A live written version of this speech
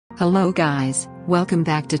Hello guys, welcome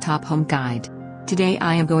back to Top Home Guide. Today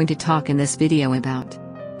I am going to talk in this video about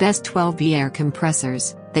best 12V air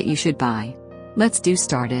compressors that you should buy. Let's do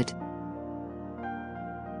started.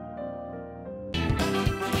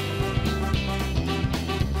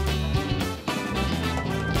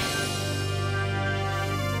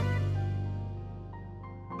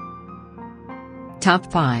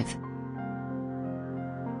 Top 5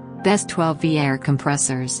 Best 12V air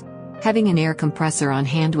compressors. Having an air compressor on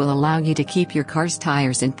hand will allow you to keep your car's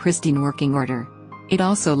tires in pristine working order. It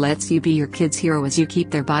also lets you be your kids' hero as you keep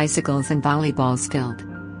their bicycles and volleyballs filled.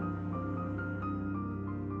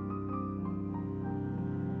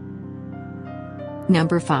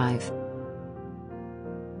 Number 5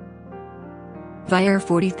 Air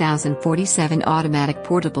 40047 Automatic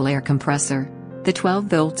Portable Air Compressor. The 12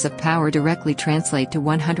 volts of power directly translate to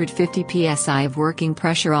 150 psi of working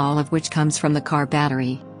pressure, all of which comes from the car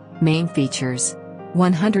battery. Main features: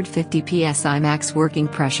 150 psi max working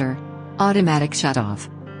pressure, automatic shutoff,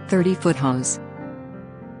 30-foot hose.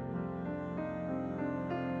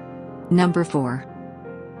 Number 4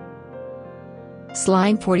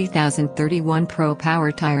 Slime 40031 Pro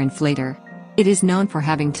Power Tire Inflator. It is known for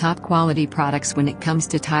having top quality products when it comes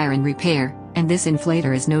to tire and repair, and this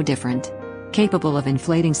inflator is no different. Capable of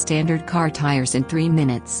inflating standard car tires in 3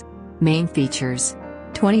 minutes. Main features: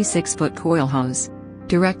 26-foot coil hose,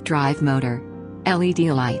 direct drive motor, LED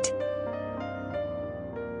light.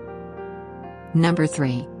 Number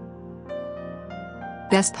 3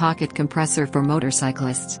 Best Pocket Compressor for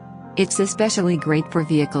Motorcyclists. It's especially great for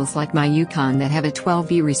vehicles like my Yukon that have a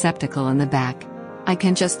 12V receptacle in the back. I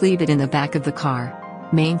can just leave it in the back of the car.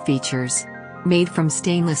 Main features: made from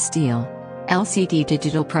stainless steel, LCD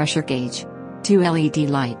digital pressure gauge, 2 LED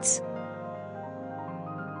lights.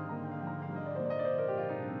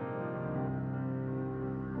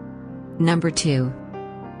 Number 2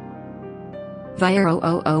 Air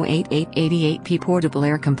 0008888P Portable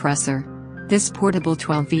Air Compressor. This portable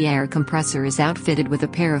 12V air compressor is outfitted with a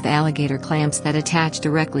pair of alligator clamps that attach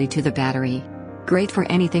directly to the battery. Great for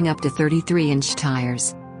anything up to 33-inch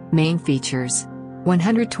tires. Main features: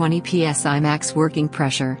 120 psi max working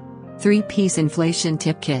pressure, 3-piece inflation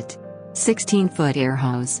tip kit, 16-foot air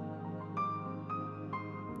hose.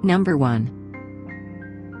 Number 1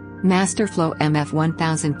 Masterflow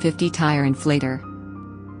MF1050 Tire Inflator.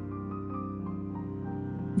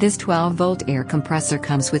 This 12-volt air compressor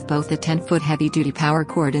comes with both a 10-foot heavy-duty power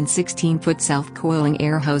cord and 16-foot self-coiling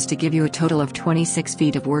air hose to give you a total of 26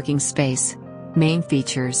 feet of working space. Main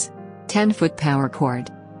features: 10-foot power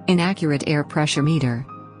cord, inaccurate air pressure meter,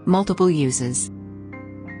 multiple uses.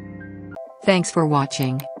 Thanks for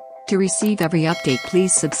watching. To receive every update,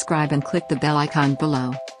 please subscribe and click the bell icon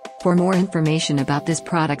below. For more information about this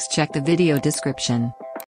products, check the video description.